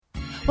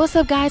What's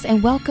up, guys,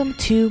 and welcome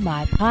to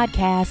my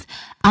podcast,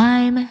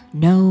 I'm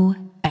No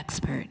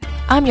Expert.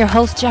 I'm your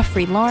host,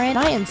 Jeffrey Lauren.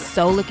 I am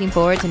so looking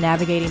forward to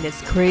navigating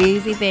this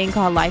crazy thing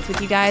called life with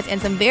you guys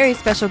and some very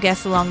special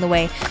guests along the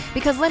way,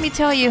 because let me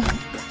tell you,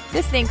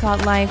 this thing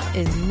called life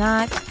is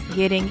not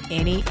getting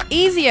any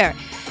easier.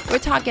 We're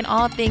talking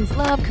all things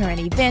love, current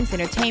events,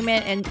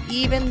 entertainment, and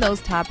even those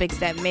topics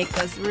that make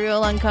us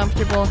real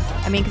uncomfortable.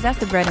 Because that's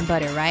the bread and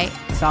butter, right?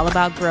 It's all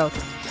about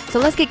growth. So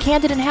let's get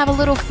candid and have a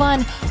little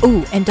fun.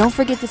 Ooh, and don't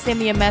forget to send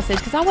me a message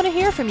because I want to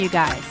hear from you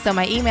guys. So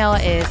my email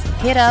is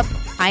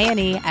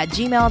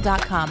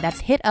hitupine@gmail.com.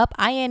 That's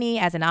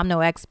hitupine, as in I'm no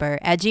expert,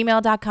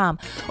 @gmail.com.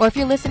 Or if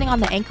you're listening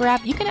on the Anchor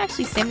app, you can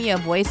actually send me a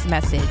voice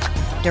message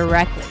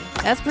directly.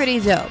 That's pretty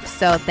dope.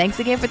 So thanks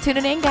again for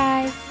tuning in,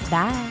 guys.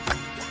 Bye.